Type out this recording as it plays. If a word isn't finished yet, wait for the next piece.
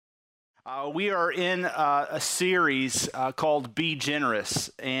We are in a series called Be Generous,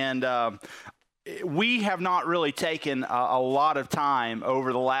 and we have not really taken a lot of time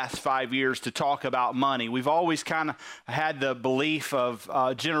over the last 5 years to talk about money. We've always kind of had the belief of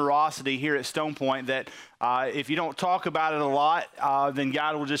generosity here at Stone Point that if you don't talk about it a lot, then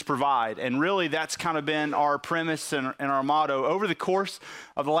God will just provide. And really, that's kind of been our premise and our motto. Over the course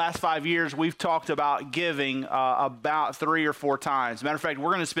of the last 5 years, we've talked about giving about 3 or 4 times. Matter of fact,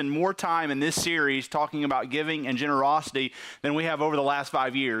 we're going to spend more time in this series talking about giving and generosity than we have over the last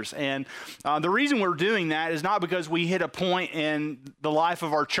 5 years. And the reason we're doing that is not because we hit a point in the life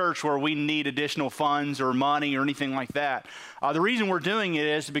of our church where we need additional funds or money or anything like that. The reason we're doing it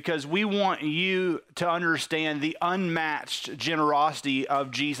is because we want you to understand the unmatched generosity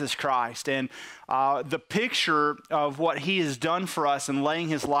of Jesus Christ. And the picture of what he has done for us in laying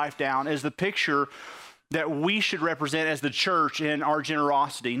his life down is the picture that we should represent as the church in our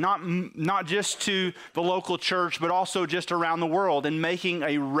generosity, not just to the local church, but also just around the world, and making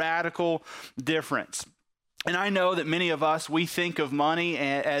a radical difference. And I know that many of us, we think of money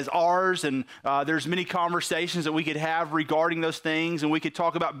as ours, and there's many conversations that we could have regarding those things, and we could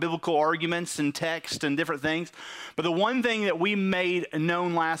talk about biblical arguments and text and different things. But the one thing that we made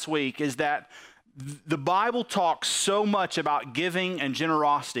known last week is that the Bible talks so much about giving and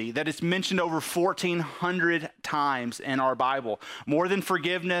generosity that it's mentioned over 1,400 times in our Bible. More than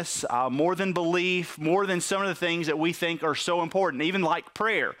forgiveness, more than belief, more than some of the things that we think are so important, even like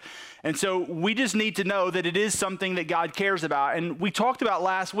prayer. And so we just need to know that it is something that God cares about. And we talked about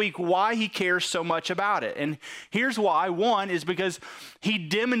last week why he cares so much about it. And here's why. One is because he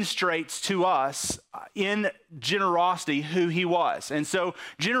demonstrates to us in generosity who he was. And so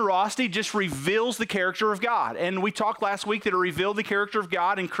generosity just reveals the character of God. And we talked last week that it revealed the character of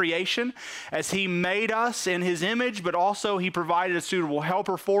God in creation as he made us in his image, but also he provided a suitable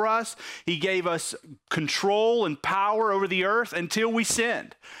helper for us. He gave us control and power over the earth until we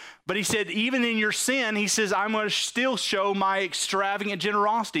sinned. But he said, even in your sin, he says, I'm going to still show my extravagant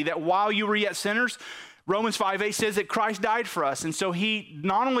generosity, that while you were yet sinners, Romans 5:8 says that Christ died for us. And so he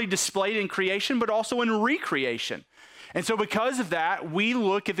not only displayed in creation, but also in recreation. And so because of that, we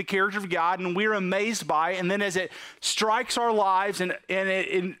look at the character of God and we're amazed by it. And then as it strikes our lives and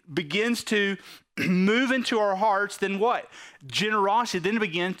it begins to move into our hearts, then what? Generosity then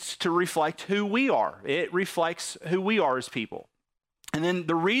begins to reflect who we are. It reflects who we are as people. And then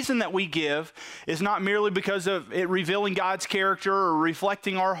the reason that we give is not merely because of it revealing God's character or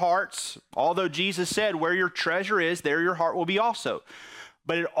reflecting our hearts, although Jesus said, where your treasure is, there your heart will be also.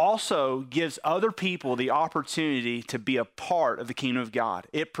 But it also gives other people the opportunity to be a part of the kingdom of God.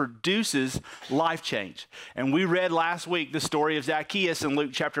 It produces life change. And we read last week the story of Zacchaeus in Luke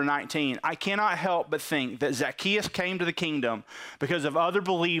chapter 19. I cannot help but think that Zacchaeus came to the kingdom because of other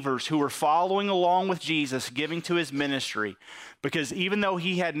believers who were following along with Jesus, giving to his ministry. Because even though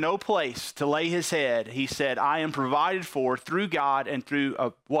he had no place to lay his head, he said, I am provided for through God and through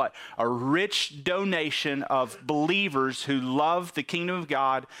a rich donation of believers who love the kingdom of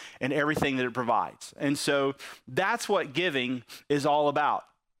God and everything that it provides. And so that's what giving is all about.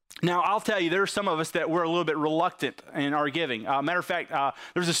 Now, I'll tell you, there are some of us that we're a little bit reluctant in our giving. Matter of fact,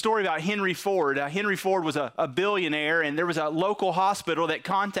 there's a story about Henry Ford. Henry Ford was a billionaire, and there was a local hospital that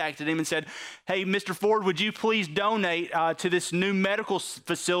contacted him and said, hey, Mr. Ford, would you please donate to this new medical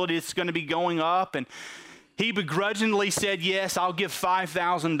facility that's going to be going up? And he begrudgingly said, yes, I'll give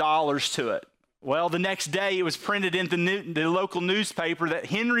 $5,000 to it. Well, the next day it was printed in the local newspaper that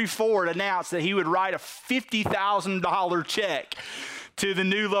Henry Ford announced that he would write a $50,000 check to the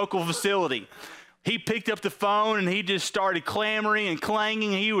new local facility. He picked up the phone and he just started clamoring and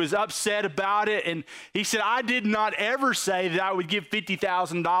clanging. He was upset about it. And he said, I did not ever say that I would give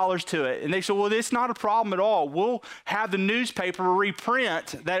 $50,000 to it. And they said, well, it's not a problem at all. We'll have the newspaper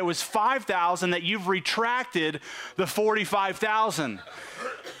reprint that it was $5,000, that you've retracted the $45,000.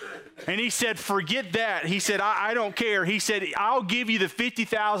 And he said, forget that. He said, I don't care. He said, I'll give you the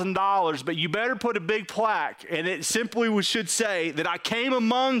 $50,000, but you better put a big plaque. And it simply should say that I came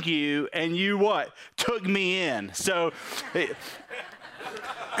among you and you what? Took me in. So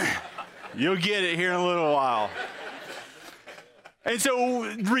you'll get it here in a little while. And so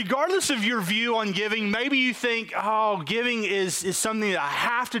regardless of your view on giving, maybe you think, oh, giving is something that I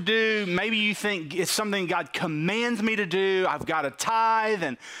have to do. Maybe you think it's something God commands me to do. I've got to tithe.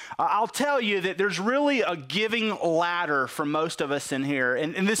 And I'll tell you that there's really a giving ladder for most of us in here.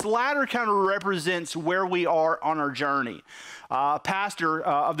 And this ladder kind of represents where we are on our journey. Pastor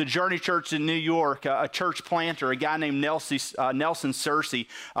of the Journey Church in New York, a church planter, a guy named Nelson Searcy,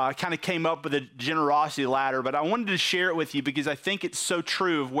 kind of came up with a generosity ladder. But I wanted to share it with you because I think think it's so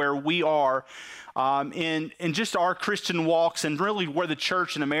true of where we are in just our Christian walks and really where the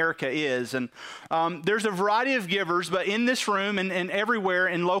church in America is. And there's a variety of givers, but in this room and everywhere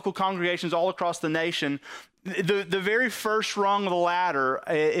in local congregations all across the nation, the very first rung of the ladder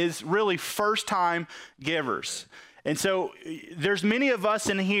is really first-time givers. And so there's many of us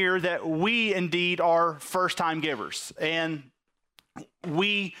in here that we indeed are first-time givers. And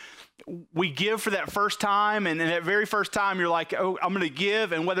we give for that first time, and that very first time you're like, oh, I'm going to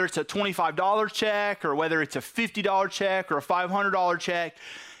give, and whether it's a $25 check or whether it's a $50 check or a $500 check,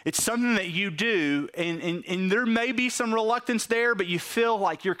 it's something that you do, and there may be some reluctance there, but you feel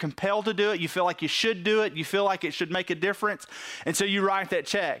like you're compelled to do it. You feel like you should do it. You feel like it should make a difference, and so you write that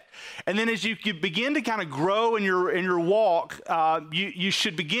check. And then as you begin to kind of grow in your walk, you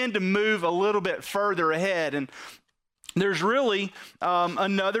should begin to move a little bit further ahead. And there's really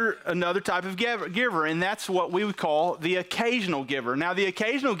another type of giver, and that's what we would call the occasional giver. Now, the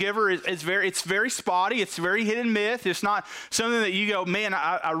occasional giver is very spotty. It's very hit and miss. It's not something that you go, man,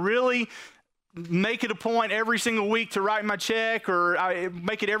 I really make it a point every single week to write my check, or I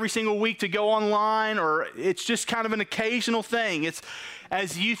make it every single week to go online, or it's just kind of an occasional thing. It's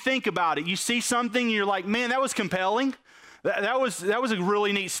as you think about it, you see something, and you're like, man, that was compelling. That was a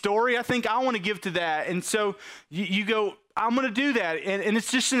really neat story. I think I want to give to that. And so you go, I'm going to do that. And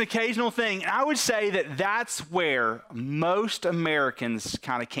it's just an occasional thing. And I would say that that's where most Americans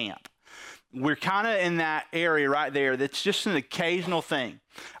kind of camp. We're kind of in that area right there. That's just an occasional thing.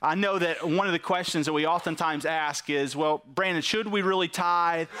 I know that one of the questions that we oftentimes ask is, well, Brandon, should we really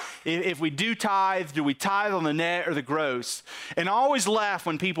tithe? If we do tithe, do we tithe on the net or the gross? And I always laugh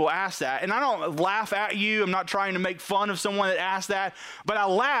when people ask that. And I don't laugh at you. I'm not trying to make fun of someone that asks that. But I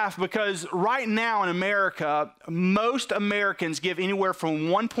laugh because right now in America, most Americans give anywhere from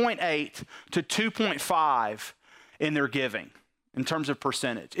 1.8 to 2.5 in their giving. In terms of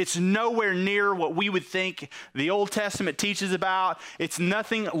percentage. It's nowhere near what we would think the Old Testament teaches about. It's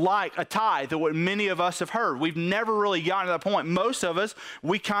nothing like a tithe, what many of us have heard. We've never really gotten to that point. Most of us,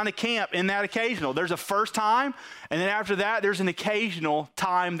 we kind of camp in that occasional. There's a first time, and then after that, there's an occasional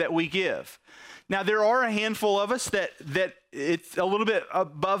time that we give. Now, there are a handful of us that it's a little bit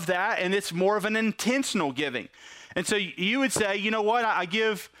above that, and it's more of an intentional giving. And so you would say, you know what, I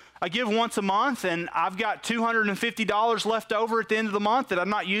give once a month, and I've got $250 left over at the end of the month that I'm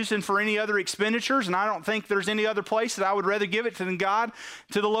not using for any other expenditures, and I don't think there's any other place that I would rather give it to than God,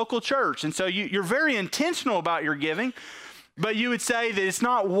 to the local church. And so you're very intentional about your giving, but you would say that it's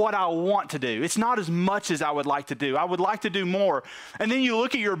not what I want to do. It's not as much as I would like to do. I would like to do more. And then you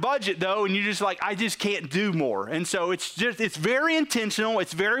look at your budget, though, and you're just like, I just can't do more. And so it's very intentional.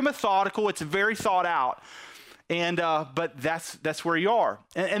 It's very methodical. It's very thought out. And but that's where you are.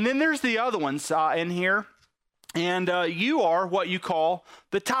 And then there's the other ones in here. And you are what you call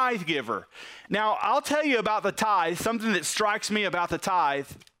the tithe giver. Now, I'll tell you about the tithe. Something that strikes me about the tithe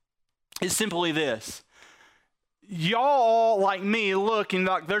is simply this. Y'all all, like me, look and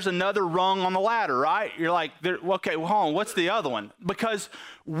like there's another rung on the ladder, right? You're like, okay, well, hold on, what's the other one? Because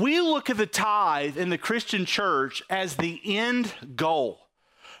we look at the tithe in the Christian church as the end goal.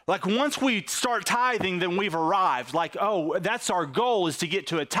 Like once we start tithing, then we've arrived. Like, oh, that's our goal, is to get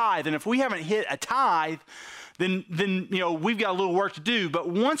to a tithe. And if we haven't hit a tithe, then you know, we've got a little work to do. But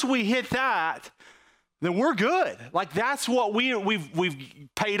once we hit that, then we're good. Like that's what we've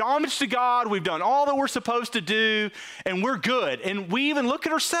paid homage to God. We've done all that we're supposed to do, and we're good. And we even look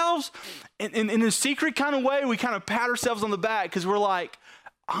at ourselves in a secret kind of way. We kind of pat ourselves on the back because we're like,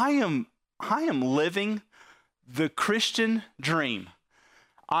 I am living the Christian dream.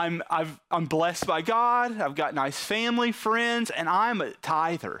 I'm blessed by God. I've got nice family, friends, and I'm a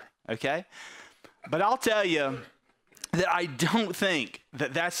tither, okay? But I'll tell you that I don't think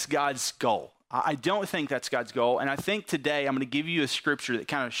that that's God's goal. I don't think that's God's goal. And I think today I'm going to give you a scripture that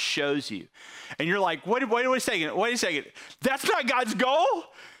kind of shows you. And you're like, wait a second. That's not God's goal?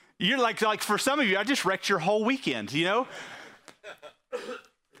 You're like for some of you, I just wrecked your whole weekend, you know?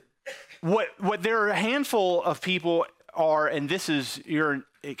 What there are a handful of people are, and this is your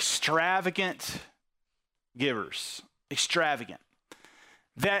extravagant givers, extravagant,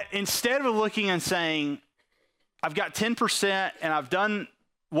 that instead of looking and saying, I've got 10% and I've done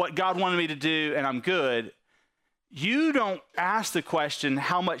what God wanted me to do and I'm good, you don't ask the question,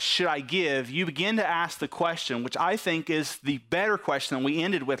 how much should I give? You begin to ask the question, which I think is the better question that we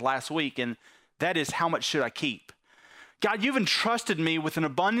ended with last week, and that is, how much should I keep? God, you've entrusted me with an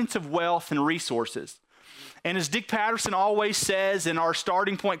abundance of wealth and resources. And as Dick Patterson always says in our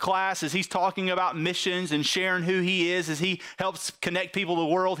starting point class, as he's talking about missions and sharing who he is, as he helps connect people to the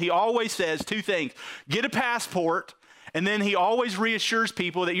world, he always says two things: get a passport And then he always reassures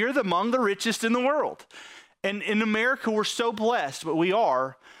people that you're among the richest in the world. And in America, we're so blessed, but we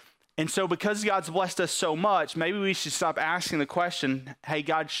are. And so because God's blessed us so much, maybe we should stop asking the question, hey,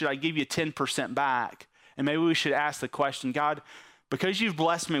 God, should I give you 10% back? And maybe we should ask the question, God, because you've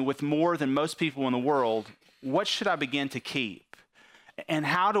blessed me with more than most people in the world, what should I begin to keep? And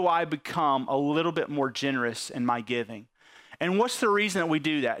how do I become a little bit more generous in my giving? And what's the reason that we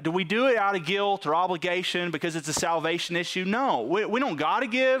do that? Do we do it out of guilt or obligation because it's a salvation issue? No, we don't got to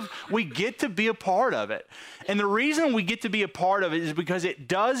give. We get to be a part of it. And the reason we get to be a part of it is because it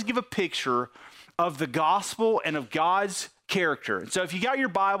does give a picture of the gospel and of God's character. And so if you got your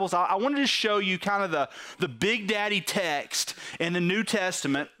Bibles, I wanted to show you kind of the big daddy text in the New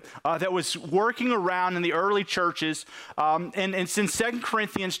Testament that was working around in the early churches. And it's in 2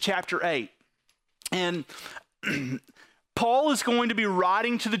 Corinthians chapter 8. And Paul is going to be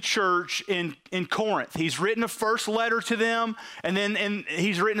writing to the church in Corinth. He's written a first letter to them, and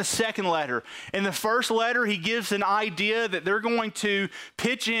he's written a second letter. In the first letter, he gives an idea that they're going to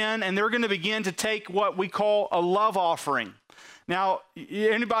pitch in, and they're going to begin to take what we call a love offering. Now,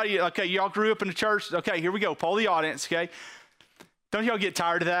 anybody, okay, y'all grew up in the church? Okay, here we go. Poll the audience, okay? Don't y'all get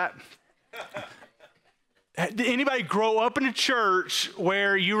tired of that? Did anybody grow up in a church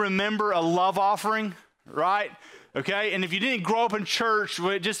where you remember a love offering, right? Okay, and if you didn't grow up in church, well,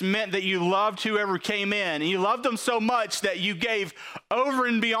 it just meant that you loved whoever came in. And you loved them so much that you gave over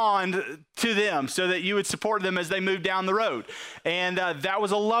and beyond to them so that you would support them as they moved down the road. And that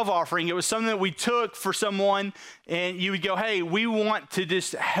was a love offering. It was something that we took for someone, and you would go, hey, we want to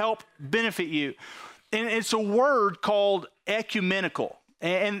just help benefit you. And it's a word called ecumenical.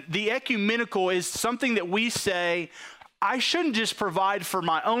 And the ecumenical is something that we say, I shouldn't just provide for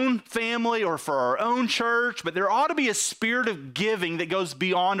my own family or for our own church, but there ought to be a spirit of giving that goes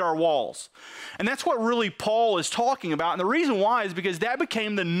beyond our walls. And that's what really Paul is talking about. And the reason why is because that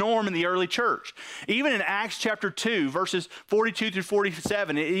became the norm in the early church. Even in Acts chapter 2, verses 42 through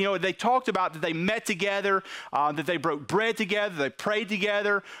 47, they talked about that they met together, that they broke bread together, they prayed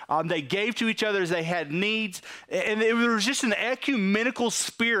together, they gave to each other as they had needs. And it was just an ecumenical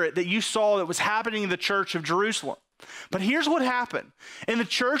spirit that you saw that was happening in the church of Jerusalem. But here's what happened. In the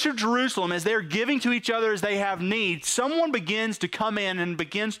church of Jerusalem, as they're giving to each other as they have needs, someone begins to come in and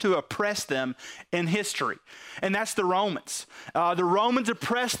begins to oppress them in history. And that's the Romans. The Romans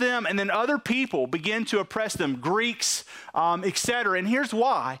oppress them, and then other people begin to oppress them, Greeks, etc. And here's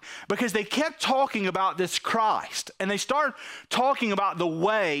why. Because they kept talking about this Christ, and they started talking about the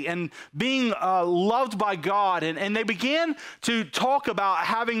way and being loved by God, and they began to talk about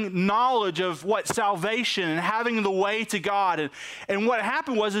having knowledge of what salvation and having the way to God. And what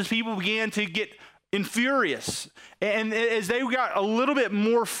happened was people began to get infurious. And as they got a little bit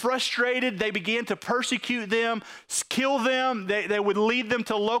more frustrated, they began to persecute them, kill them. They would lead them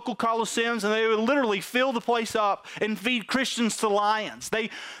to local coliseums, and they would literally fill the place up and feed Christians to lions. They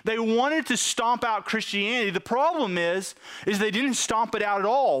wanted to stomp out Christianity. The problem is they didn't stomp it out at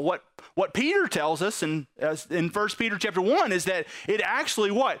all. What Peter tells us in 1 Peter chapter 1 is that it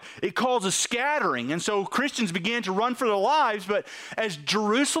actually it causes scattering. And so Christians began to run for their lives, but as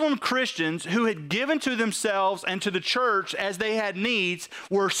Jerusalem Christians who had given to themselves and to the church as they had needs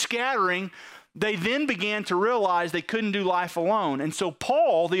were scattering, they then began to realize they couldn't do life alone. And so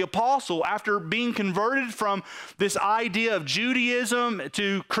Paul, the apostle, after being converted from this idea of Judaism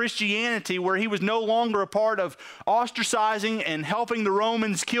to Christianity, where he was no longer a part of ostracizing and helping the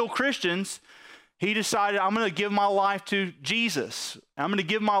Romans kill Christians, he decided, I'm going to give my life to Jesus. I'm going to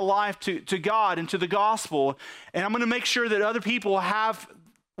give my life to God and to the gospel. And I'm going to make sure that other people have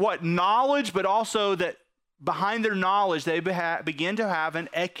knowledge, but also that behind their knowledge, they begin to have an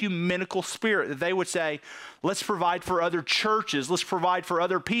ecumenical spirit that they would say, let's provide for other churches, let's provide for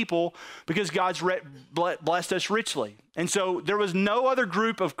other people because God's blessed us richly. And so there was no other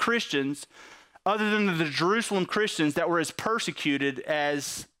group of Christians other than the Jerusalem Christians that were as persecuted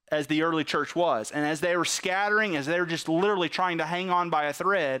as the early church was. And as they were scattering, as they were just literally trying to hang on by a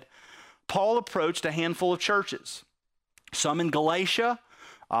thread, Paul approached a handful of churches, some in Galatia,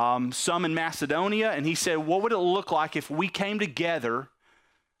 some in Macedonia, and he said, what would it look like if we came together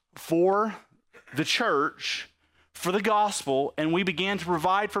for the church, for the gospel, and we began to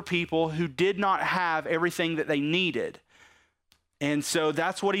provide for people who did not have everything that they needed? And so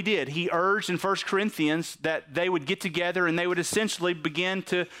that's what he did. He urged in 1 Corinthians that they would get together and they would essentially begin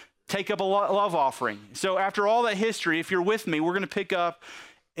to take up a love offering. So after all that history, if you're with me, we're going to pick up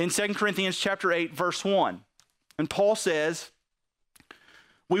in 2 Corinthians chapter 8, verse 1. And Paul says,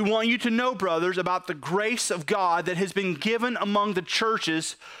 we want you to know, brothers, about the grace of God that has been given among the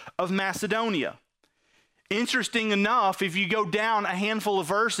churches of Macedonia. Interesting enough, if you go down a handful of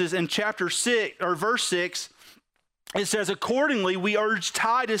verses in chapter 6 or verse 6, it says, accordingly, we urge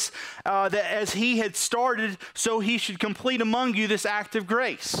Titus that as he had started, so he should complete among you this act of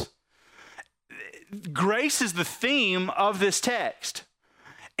grace. Grace is the theme of this text.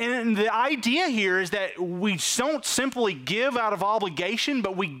 And the idea here is that we don't simply give out of obligation,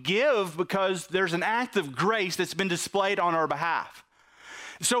 but we give because there's an act of grace that's been displayed on our behalf.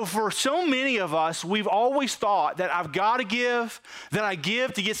 So for so many of us, we've always thought that I've got to give, that I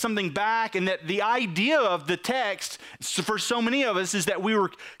give to get something back, and that the idea of the text for so many of us is that we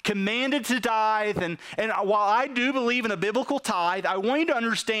were commanded to tithe. And while I do believe in a biblical tithe, I want you to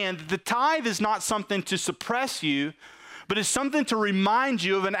understand that the tithe is not something to suppress you, but it's something to remind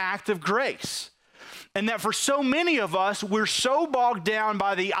you of an act of grace. And that for so many of us, we're so bogged down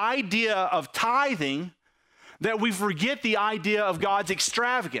by the idea of tithing that we forget the idea of God's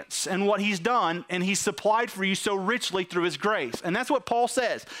extravagance and what he's done, and he's supplied for you so richly through his grace. And that's what Paul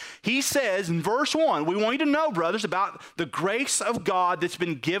says. He says in verse 1, we want you to know, brothers, about the grace of God that's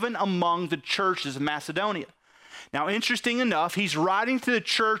been given among the churches of Macedonia. Now, interesting enough, he's writing to the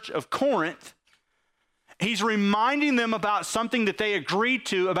church of Corinth. He's reminding them about something that they agreed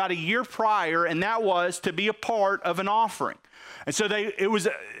to about a year prior, and that was to be a part of an offering. And so it was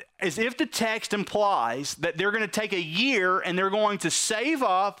as if the text implies that they're going to take a year and they're going to save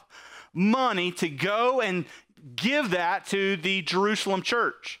up money to go and give that to the Jerusalem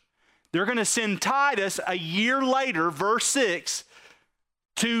church. They're going to send Titus a year later, verse 6,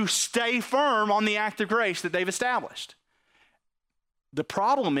 to stay firm on the act of grace that they've established. The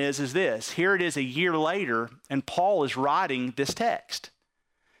problem is this, here it is a year later, and Paul is writing this text.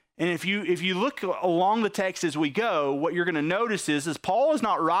 And if you look along the text as we go, what you're going to notice is Paul is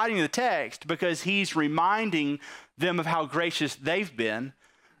not writing the text because he's reminding them of how gracious they've been,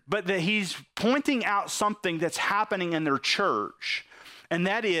 but that he's pointing out something that's happening in their church, and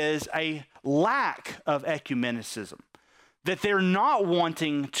that is a lack of ecumenicism. That they're not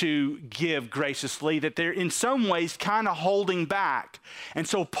wanting to give graciously, that they're in some ways kind of holding back. And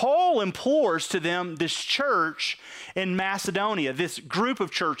so Paul implores to them, this church in Macedonia, this group of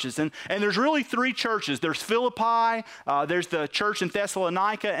churches. And there's really three churches. There's Philippi, there's the church in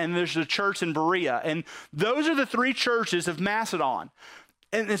Thessalonica, and there's the church in Berea. And those are the three churches of Macedon.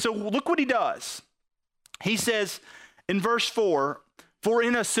 And so look what he does. He says in verse 4, for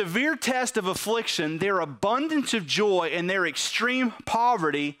in a severe test of affliction, their abundance of joy and their extreme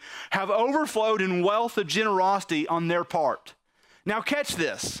poverty have overflowed in wealth of generosity on their part. Now catch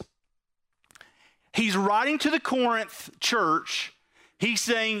this. He's writing to the Corinth church. He's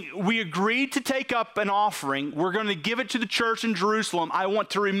saying, we agreed to take up an offering. We're going to give it to the church in Jerusalem. I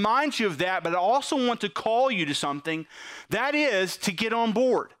want to remind you of that, but I also want to call you to something. That is to get on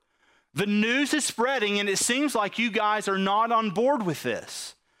board. The news is spreading, and it seems like you guys are not on board with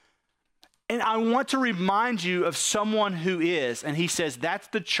this. And I want to remind you of someone who is, and he says that's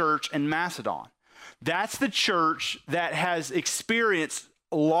the church in Macedon. That's the church that has experienced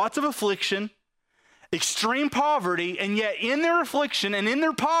lots of affliction, extreme poverty, and yet in their affliction and in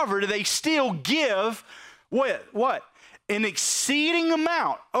their poverty, they still give what? An exceeding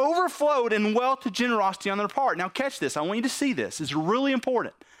amount, overflowed in wealth to generosity on their part. Now catch this. I want you to see this. It's really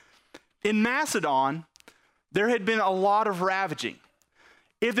important. In Macedon, there had been a lot of ravaging.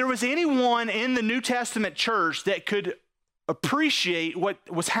 If there was anyone in the New Testament church that could appreciate what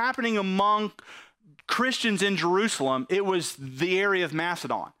was happening among Christians in Jerusalem, it was the area of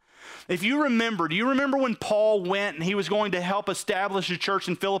Macedon. If you remember, do you remember when Paul went and he was going to help establish a church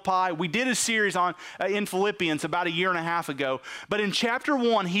in Philippi? We did a series in Philippians about a year and a half ago. But in chapter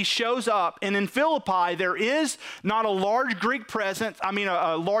 1, he shows up, and in Philippi, there is not a large Greek presence,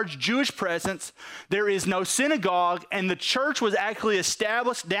 a large Jewish presence. There is no synagogue, and the church was actually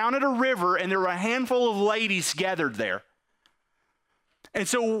established down at a river, and there were a handful of ladies gathered there. And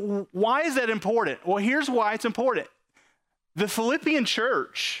so why is that important? Well, here's why it's important. The Philippian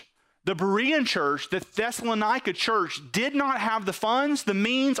church, the Berean church, the Thessalonica church did not have the funds, the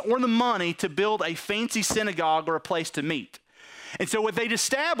means, or the money to build a fancy synagogue or a place to meet. And so what they'd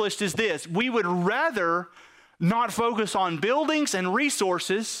established is this: we would rather not focus on buildings and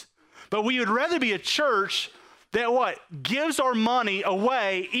resources, but we would rather be a church that gives our money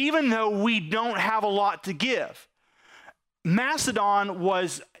away even though we don't have a lot to give. Macedon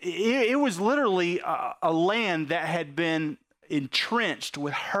was literally a land that had been entrenched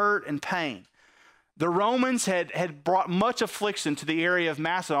with hurt and pain. The Romans had brought much affliction to the area of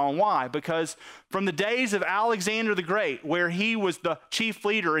Macedon. Why? Because from the days of Alexander the Great, where he was the chief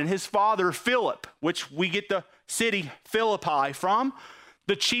leader, and his father Philip, which we get the city Philippi from,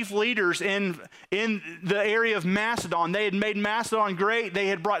 the chief leaders in the area of Macedon. They had made Macedon great. They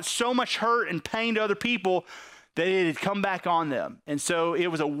had brought so much hurt and pain to other people that it had come back on them. And so it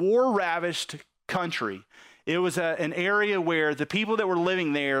was a war-ravished country. It was an area where the people that were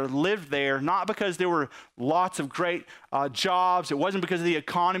living there lived there, not because there were lots of great jobs. It wasn't because the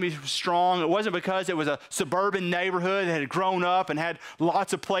economy was strong. It wasn't because it was a suburban neighborhood that had grown up and had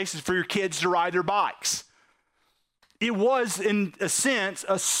lots of places for your kids to ride their bikes. It was, in a sense,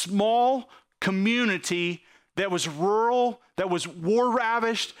 a small community that was rural, that was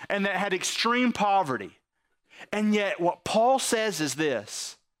war-ravished, and that had extreme poverty. And yet what Paul says is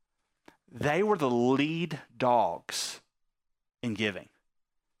this: they were the lead dogs in giving.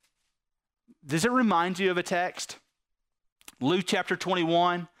 Does it remind you of a text? Luke chapter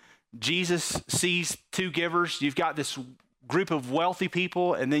 21, Jesus sees two givers. You've got this group of wealthy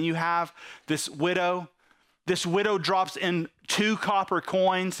people, and then you have this widow. This widow drops in 2 copper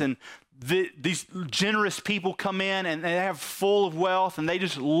coins, and these generous people come in and they have full of wealth, and they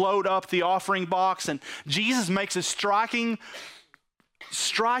just load up the offering box. And Jesus makes a striking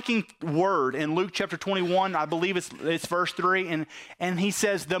word in Luke chapter 21. I believe it's verse 3. And he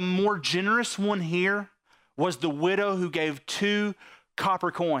says, the more generous one here was the widow who gave 2 copper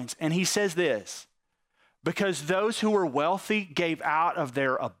coins. And he says this: because those who were wealthy gave out of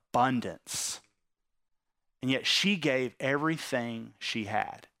their abundance, and yet she gave everything she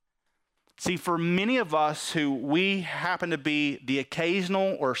had. See, for many of us who we happen to be the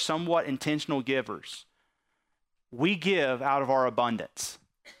occasional or somewhat intentional givers, we give out of our abundance.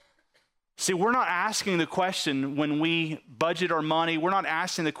 See, we're not asking the question when we budget our money. We're not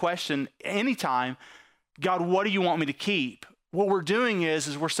asking the question anytime, God, what do you want me to keep? What we're doing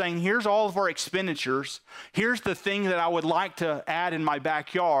is we're saying, here's all of our expenditures. Here's the thing that I would like to add in my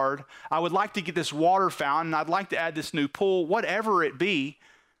backyard. I would like to get this water fountain. I'd like to add this new pool, whatever it be.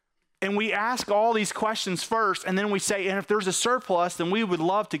 And we ask all these questions first, and then we say, and if there's a surplus, then we would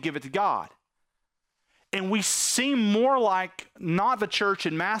love to give it to God. And we seem more like not the church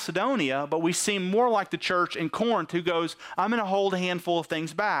in Macedonia, but we seem more like the church in Corinth who goes, I'm going to hold a handful of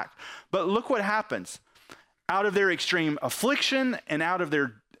things back. But look what happens. Out of their extreme affliction and out of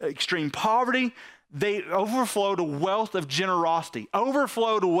their extreme poverty, they overflow to wealth of generosity.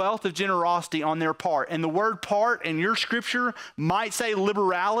 Overflow to wealth of generosity on their part. And the word part in your scripture might say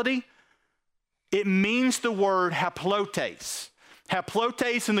liberality. It means the word haplotes.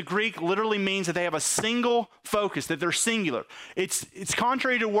 Haplotes in the Greek literally means that they have a single focus, that they're singular. It's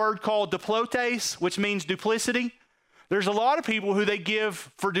contrary to a word called diplotes, which means duplicity. There's a lot of people who they give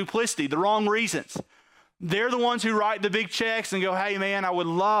for duplicity, the wrong reasons. They're the ones who write the big checks and go, hey, man, I would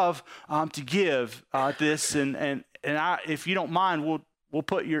love to give this. And if you don't mind, we'll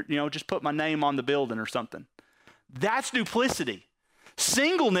put just put my name on the building or something. That's duplicity.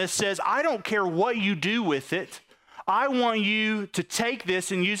 Singleness says, I don't care what you do with it. I want you to take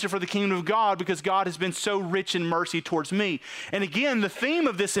this and use it for the kingdom of God because God has been so rich in mercy towards me. And again, the theme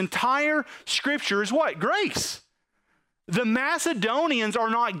of this entire scripture is what? Grace. The Macedonians are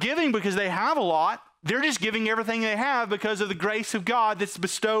not giving because they have a lot. They're just giving everything they have because of the grace of God that's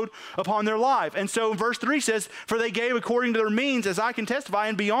bestowed upon their life. And so verse 3 says, for they gave according to their means, as I can testify,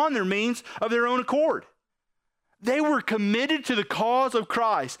 and beyond their means of their own accord. They were committed to the cause of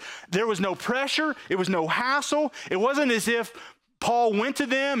Christ. There was no pressure. It was no hassle. It wasn't as if Paul went to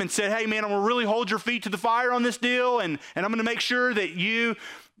them and said, hey, man, I'm going to really hold your feet to the fire on this deal, and I'm going to make sure that you're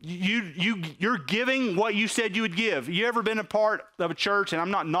giving what you said you would give. You ever been a part of a church, and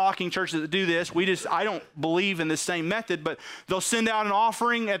I'm not knocking churches that do this. I don't believe in this same method, but they'll send out an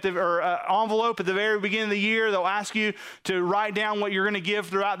offering envelope at the very beginning of the year. They'll ask you to write down what you're going to give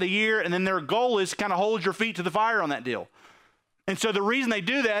throughout the year, and then their goal is to kind of hold your feet to the fire on that deal. And so the reason they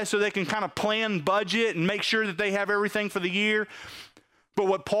do that is so they can kind of plan budget and make sure that they have everything for the year. But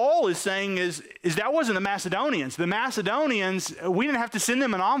what Paul is saying is that wasn't the Macedonians. The Macedonians, we didn't have to send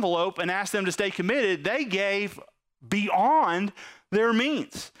them an envelope and ask them to stay committed. They gave beyond their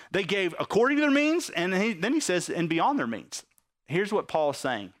means. They gave according to their means, and then he says, and beyond their means. Here's what Paul is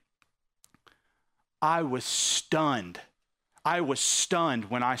saying. I was stunned. I was stunned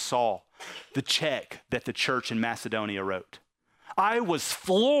when I saw the check that the church in Macedonia wrote. I was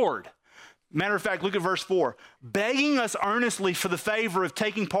floored. Matter of fact, look at verse 4. Begging us earnestly for the favor of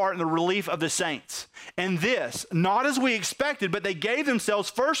taking part in the relief of the saints. And this, not as we expected, but they gave themselves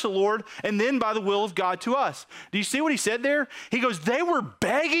first to the Lord and then by the will of God to us. Do you see what he said there? He goes, they were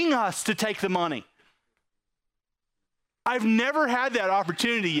begging us to take the money. I've never had that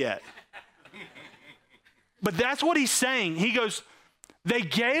opportunity yet. But that's what he's saying. He goes, they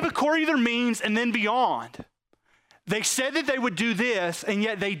gave according to their means and then beyond. They said that they would do this, and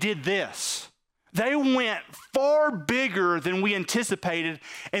yet they did this. They went far bigger than we anticipated.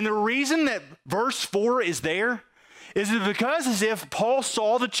 And the reason that verse 4 is there is because as if Paul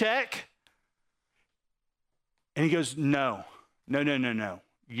saw the check and he goes, no. You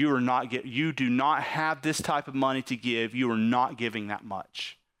do not have this type of money to give. You are not giving that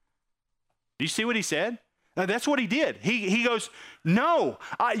much. Do you see what he said? Now, that's what he did. He goes, no,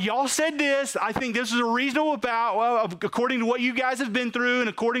 y'all said this. I think this is a reasonable according to what you guys have been through and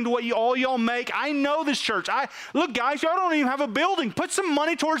according to what all y'all make. I know this church. Look, guys, y'all don't even have a building. Put some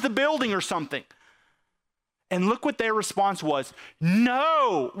money towards the building or something. And look what their response was.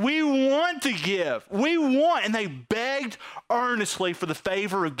 No, we want to give. And they begged earnestly for the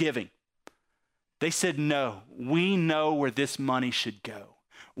favor of giving. They said, no, we know where this money should go.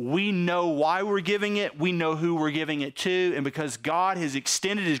 We know why we're giving it. We know who we're giving it to. And because God has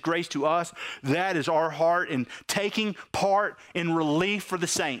extended his grace to us, that is our heart in taking part in relief for the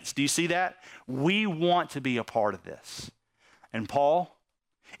saints. Do you see that? We want to be a part of this. And Paul,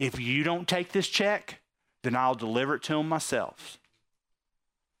 if you don't take this check, then I'll deliver it to them myself.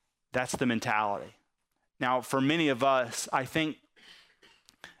 That's the mentality. Now, for many of us, I think,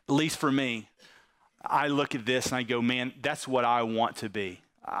 at least for me, I look at this and I go, man, that's what I want to be.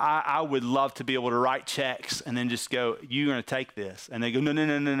 I would love to be able to write checks and then just go, you're going to take this. And they go, no.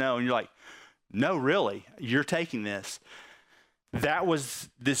 And you're like, no, really, you're taking this. That was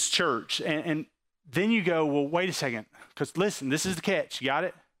this church. And then you go, well, wait a second. Because listen, this is the catch. You got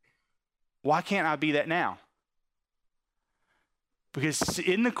it? Why can't I be that now? Because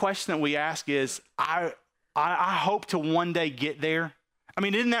in the question that we ask is, I hope to one day get there. I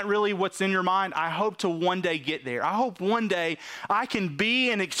mean, isn't that really what's in your mind? I hope to one day get there. I hope one day I can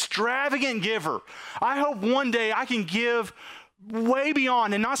be an extravagant giver. I hope one day I can give way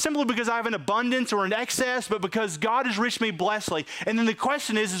beyond, and not simply because I have an abundance or an excess, but because God has reached me blessedly. And then the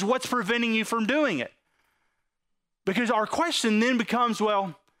question is what's preventing you from doing it? Because our question then becomes,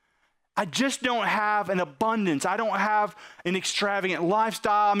 well, I just don't have an abundance. I don't have an extravagant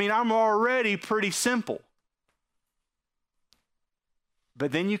lifestyle. I mean, I'm already pretty simple.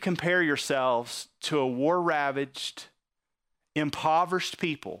 But then you compare yourselves to a war-ravaged, impoverished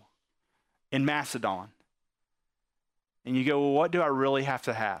people in Macedon. And you go, well, what do I really have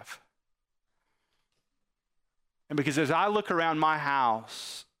to have? And because as I look around my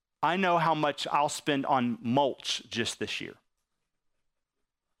house, I know how much I'll spend on mulch just this year.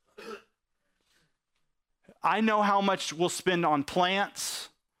 I know how much we'll spend on plants.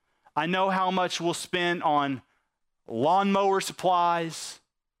 I know how much we'll spend on lawnmower supplies.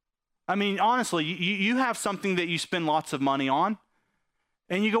 I mean, honestly, you have something that you spend lots of money on.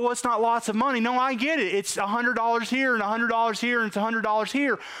 And you go, well, it's not lots of money. No, I get it. It's $100 here and $100 here and it's $100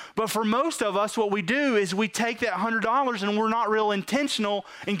 here. But for most of us, what we do is we take that $100 and we're not real intentional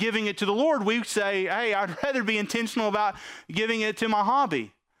in giving it to the Lord. We say, hey, I'd rather be intentional about giving it to my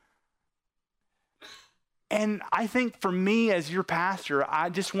hobby. And I think for me as your pastor, I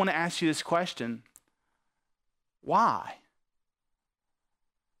just want to ask you this question. Why?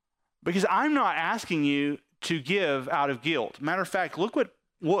 Because I'm not asking you to give out of guilt. Matter of fact, look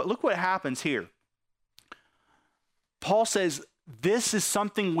what happens here. Paul says, this is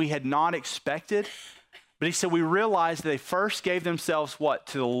something we had not expected, but he said we realized that they first gave themselves what?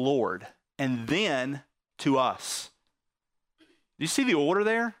 To the Lord, and then to us. Do you see the order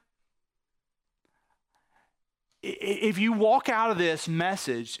there? If you walk out of this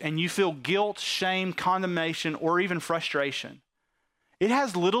message and you feel guilt, shame, condemnation, or even frustration, it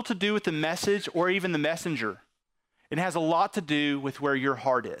has little to do with the message or even the messenger. It has a lot to do with where your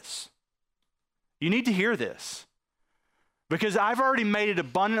heart is. You need to hear this. Because I've already made it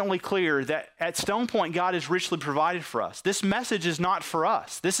abundantly clear that at Stone Point, God has richly provided for us. This message is not for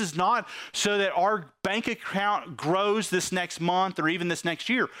us. This is not so that our bank account grows this next month or even this next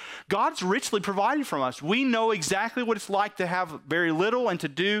year. God's richly provided for us. We know exactly what it's like to have very little and to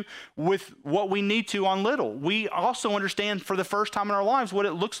do with what we need to on little. We also understand for the first time in our lives what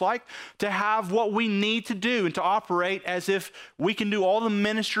it looks like to have what we need to do and to operate as if we can do all the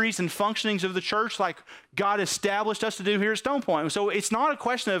ministries and functionings of the church like God established us to do here at Stone Point. So it's not a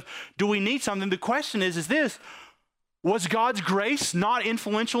question of, do we need something? The question is this: was God's grace not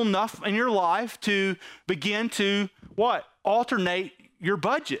influential enough in your life to begin to what? Alternate your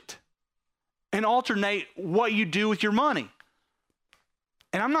budget and alternate what you do with your money.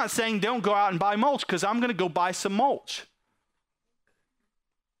 And I'm not saying don't go out and buy mulch, because I'm going to go buy some mulch.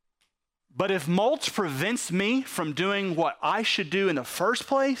 But if mulch prevents me from doing what I should do in the first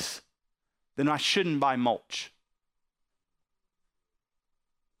place, then I shouldn't buy mulch.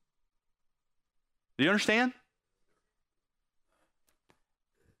 Do you understand?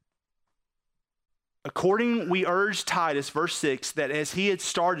 According, we urge Titus, verse 6, that as he had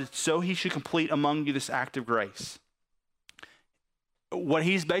started, so he should complete among you this act of grace. What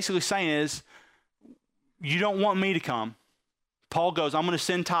he's basically saying is, you don't want me to come. Paul goes, I'm going to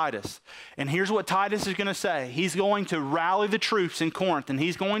send Titus. And here's what Titus is going to say. He's going to rally the troops in Corinth, and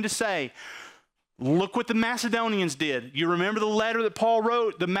he's going to say, look what the Macedonians did. You remember the letter that Paul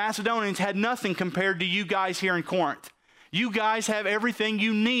wrote? The Macedonians had nothing compared to you guys here in Corinth. You guys have everything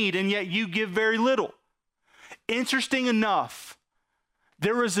you need, and yet you give very little. Interesting enough,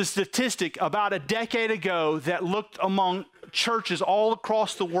 there was a statistic about a decade ago that looked among churches all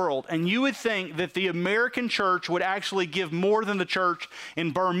across the world, and you would think that the American church would actually give more than the church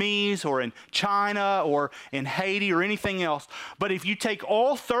in Burmese or in China or in Haiti or anything else. But if you take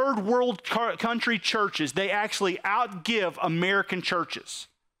all third world country churches, they actually outgive American churches.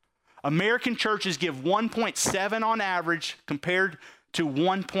 American churches give 1.7 on average compared to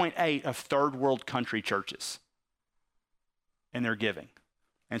 1.8 of third world country churches in their giving.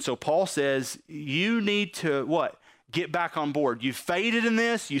 And so Paul says, you need to, what? Get back on board. You faded in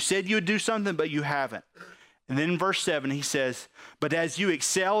this. You said you would do something, but you haven't. And then in verse 7, he says, but as you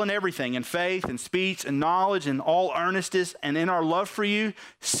excel in everything, in faith and speech and knowledge and all earnestness and in our love for you,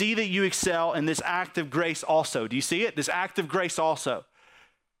 see that you excel in this act of grace also. Do you see it? This act of grace also.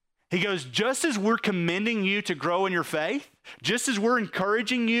 He goes, just as we're commending you to grow in your faith, just as we're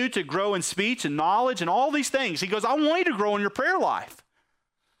encouraging you to grow in speech and knowledge and all these things, he goes, I want you to grow in your prayer life.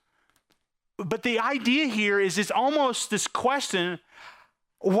 But the idea here is it's almost this question,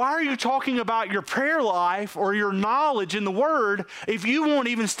 why are you talking about your prayer life or your knowledge in the Word if you won't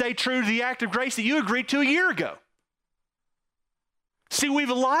even stay true to the act of grace that you agreed to a year ago? See, we've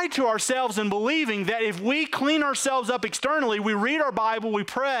lied to ourselves in believing that if we clean ourselves up externally, we read our Bible, we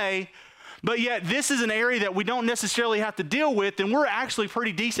pray, but yet this is an area that we don't necessarily have to deal with, then we're actually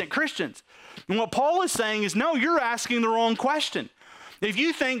pretty decent Christians. And what Paul is saying is, no, you're asking the wrong question. If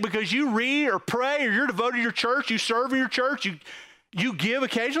you think because you read or pray or you're devoted to your church, you serve in your church, you give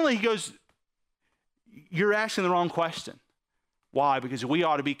occasionally, he goes, you're asking the wrong question. Why? Because we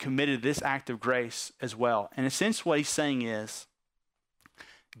ought to be committed to this act of grace as well. And in a sense, what he's saying is,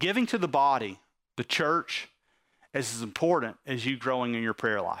 giving to the body, the church, is as important as you growing in your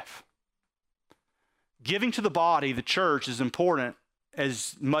prayer life. Giving to the body, the church, is important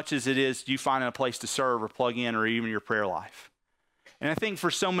as much as it is you finding a place to serve or plug in or even your prayer life. And I think for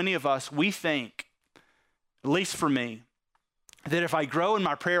so many of us, we think, at least for me, that if I grow in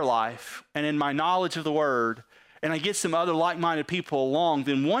my prayer life and in my knowledge of the Word, and I get some other like-minded people along,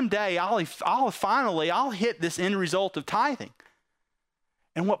 then one day I'll finally hit this end result of tithing.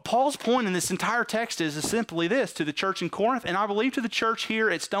 And what Paul's point in this entire text is simply this to the church in Corinth, and I believe to the church here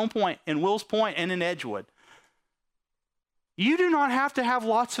at Stone Point, in Wills Point, and in Edgewood. You do not have to have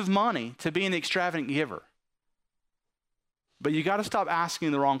lots of money to be an extravagant giver. But you got to stop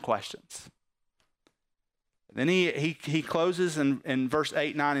asking the wrong questions. Then he closes in verse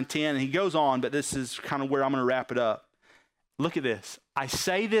 8, 9, and 10, and he goes on, but this is kind of where I'm going to wrap it up. Look at this. I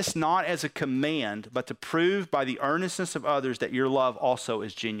say this not as a command, but to prove by the earnestness of others that your love also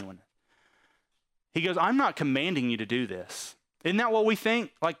is genuine. He goes, I'm not commanding you to do this. Isn't that what we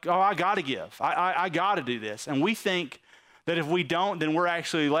think? Like, oh, I got to give. I got to do this. And we think that if we don't, then we're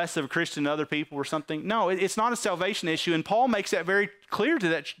actually less of a Christian than other people or something. No, it's not a salvation issue. And Paul makes that very clear to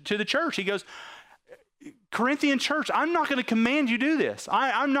the church. He goes, Corinthian church, I'm not going to command you do this.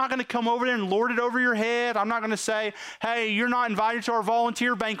 I'm not going to come over there and lord it over your head. I'm not going to say, hey, you're not invited to our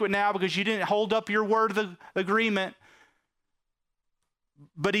volunteer banquet now because you didn't hold up your word of the agreement.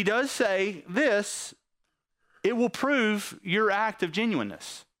 But he does say this, it will prove your act of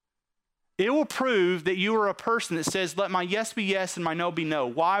genuineness. It will prove that you are a person that says, let my yes be yes and my no be no.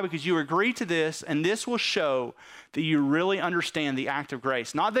 Why? Because you agree to this, and this will show that you really understand the act of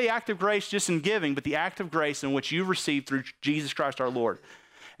grace. Not the act of grace just in giving, but the act of grace in which you received through Jesus Christ our Lord.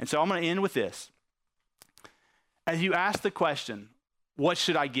 And so I'm going to end with this. As you ask the question, what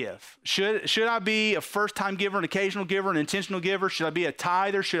should I give? Should I be a first-time giver, an occasional giver, an intentional giver? Should I be a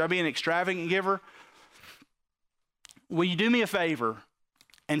tither? Should I be an extravagant giver? Will you do me a favor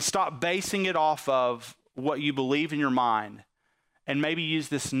and stop basing it off of what you believe in your mind, and maybe use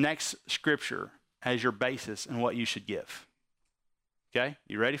this next scripture as your basis in what you should give? Okay,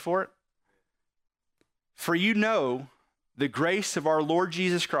 you ready for it? For you know the grace of our Lord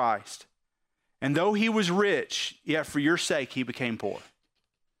Jesus Christ, and though he was rich, yet for your sake he became poor,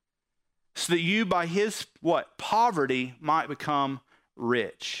 so that you by his poverty might become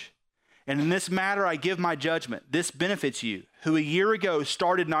rich. And in this matter I give my judgment. This benefits you, who a year ago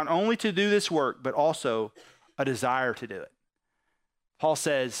started not only to do this work, but also a desire to do it. Paul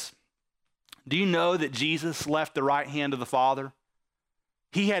says, Do you know that Jesus left the right hand of the Father?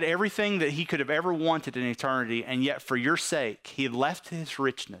 He had everything that he could have ever wanted in eternity, and yet for your sake, he left his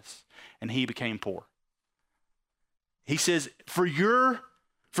richness and he became poor. He says, for your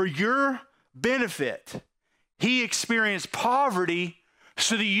benefit, he experienced poverty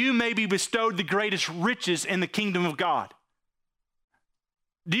so that you may be bestowed the greatest riches in the kingdom of God.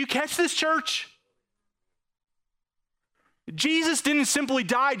 Do you catch this, church? Jesus didn't simply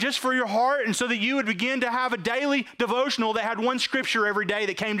die just for your heart and so that you would begin to have a daily devotional that had one scripture every day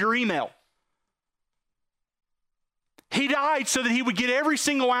that came to your email. He died so that he would get every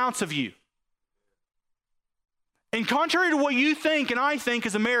single ounce of you. And contrary to what you think and I think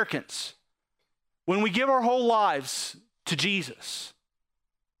as Americans, when we give our whole lives to Jesus,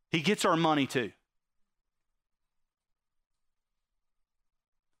 he gets our money too.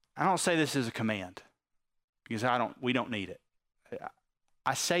 I don't say this as a command because we don't need it.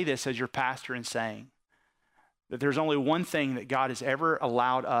 I say this as your pastor in saying that there's only one thing that God has ever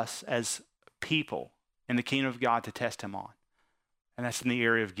allowed us as people in the kingdom of God to test him on, and that's in the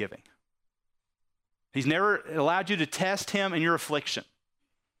area of giving. He's never allowed you to test him in your affliction.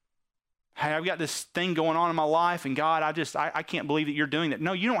 Hey, I've got this thing going on in my life, and God, I can't believe that you're doing that.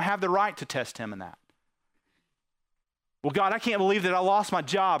 No, you don't have the right to test him in that. Well, God, I can't believe that I lost my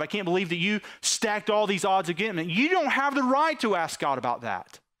job. I can't believe that you stacked all these odds against me. You don't have the right to ask God about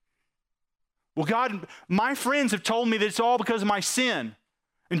that. Well, God, my friends have told me that it's all because of my sin.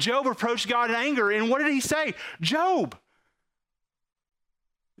 And Job approached God in anger, and what did he say? Job,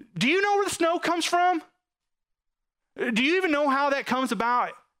 do you know where the snow comes from? Do you even know how that comes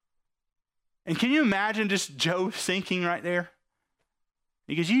about? And can you imagine just Job sinking right there?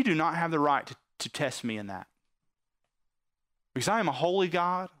 Because you do not have the right to test me in that. Because I am a holy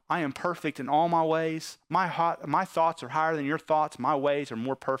God. I am perfect in all my ways. My thoughts are higher than your thoughts. My ways are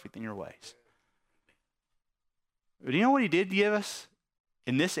more perfect than your ways. But do you know what he did give us?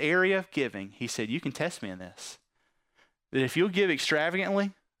 In this area of giving, he said, you can test me in this. That if you'll give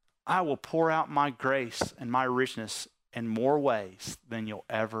extravagantly, I will pour out my grace and my richness in more ways than you'll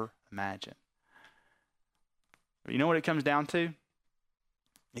ever imagine. But you know what it comes down to?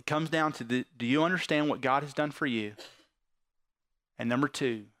 It comes down to, do you understand what God has done for you? And number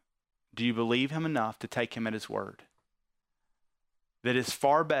two, do you believe him enough to take him at his word? That it's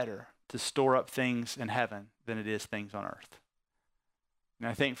far better to store up things in heaven than it is things on earth. And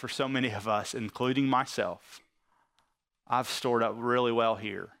I think for so many of us, including myself, I've stored up really well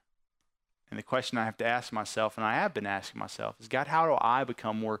here. And the question I have to ask myself, and I have been asking myself, is, God, how do I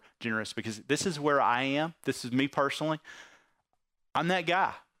become more generous? Because this is where I am. This is me personally. I'm that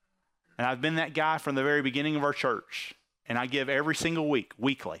guy. And I've been that guy from the very beginning of our church. And I give every single week,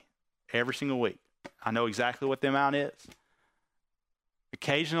 weekly, every single week. I know exactly what the amount is.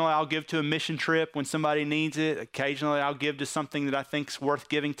 Occasionally, I'll give to a mission trip when somebody needs it. Occasionally, I'll give to something that I think is worth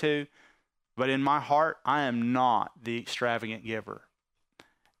giving to. But in my heart, I am not the extravagant giver.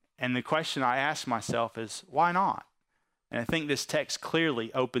 And the question I ask myself is, why not? And I think this text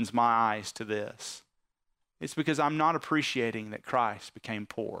clearly opens my eyes to this. It's because I'm not appreciating that Christ became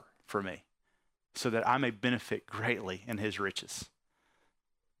poor for me, so that I may benefit greatly in his riches.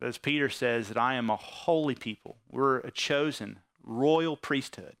 But as Peter says, that I am a holy people. We're a chosen royal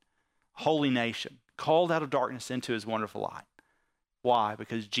priesthood, holy nation, called out of darkness into his wonderful light. Why?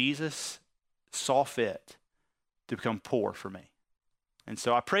 Because Jesus saw fit to become poor for me. And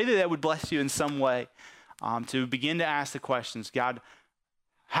so I pray that that would bless you in some way, to begin to ask the questions, God,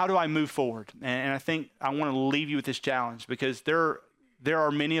 how do I move forward? And I think I want to leave you with this challenge, because there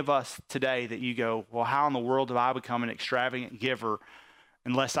are many of us today that you go, well, how in the world do I become an extravagant giver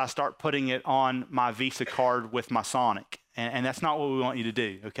unless I start putting it on my Visa card with my Sonic? And that's not what we want you to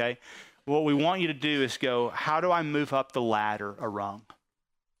do, okay? What we want you to do is go, how do I move up the ladder a rung?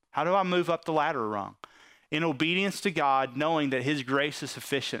 How do I move up the ladder a rung? In obedience to God, knowing that his grace is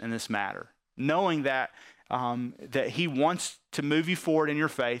sufficient in this matter, knowing that that he wants to move you forward in your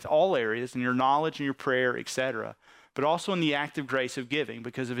faith, all areas, in your knowledge and your prayer, etc., but also in the active grace of giving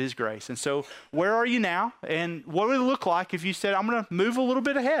because of his grace. And so where are you now? And what would it look like if you said, I'm going to move a little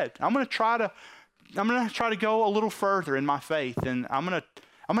bit ahead. I'm going to try to go a little further in my faith, and I'm going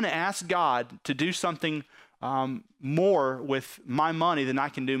to ask God to do something more with my money than I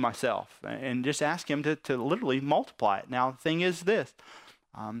can do myself, and just ask him to literally multiply it. Now, the thing is this,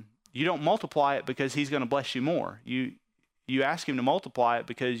 you don't multiply it because he's going to bless you more. You ask him to multiply it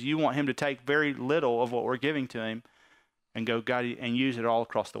because you want him to take very little of what we're giving to him and go, God, and use it all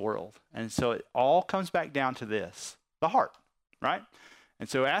across the world. And so it all comes back down to this, the heart, right? And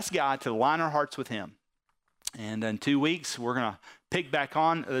so ask God to line our hearts with him. And in 2 weeks, we're going to pick back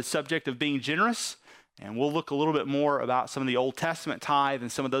on the subject of being generous, and we'll look a little bit more about some of the Old Testament tithe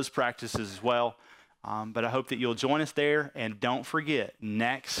and some of those practices as well. But I hope that you'll join us there. And don't forget,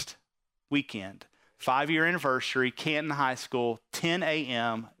 next weekend, 5-year anniversary, Canton High School, 10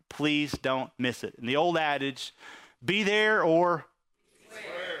 a.m. Please don't miss it. And the old adage, be there or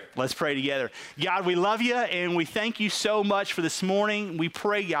let's pray together. God, we love you, and we thank you so much for this morning. We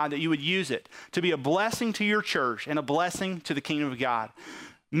pray, God, that you would use it to be a blessing to your church and a blessing to the kingdom of God.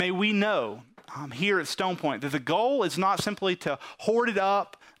 May we know here at Stone Point that the goal is not simply to hoard it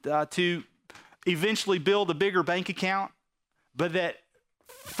up, to eventually build a bigger bank account, but that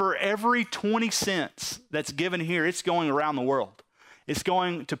for every 20 cents that's given here, it's going around the world. It's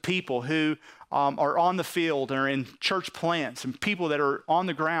going to people who are on the field and are in church plants and people that are on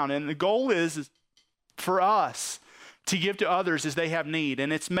the ground. And the goal is for us to give to others as they have need.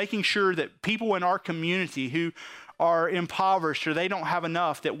 And it's making sure that people in our community who are impoverished or they don't have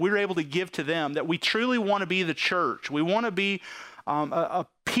enough, that we're able to give to them, that we truly want to be the church. We want to be a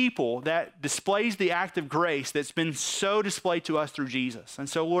people that displays the act of grace that's been so displayed to us through Jesus. And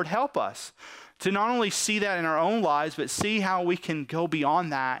so, Lord, help us to not only see that in our own lives, but see how we can go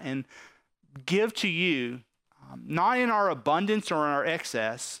beyond that and give to you, not in our abundance or in our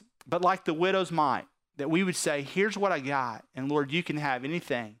excess, but like the widow's mite, that we would say, here's what I got, and Lord, you can have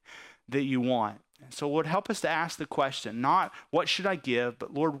anything that you want. And so, Lord, help us to ask the question, not what should I give,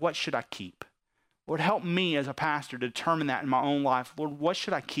 but Lord, what should I keep? Lord, help me as a pastor to determine that in my own life. Lord, what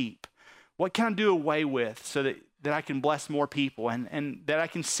should I keep? What can I do away with so that I can bless more people and that I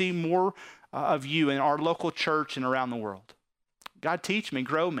can see more of you in our local church and around the world? God, teach me,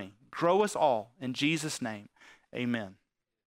 grow us all. In Jesus' name, amen.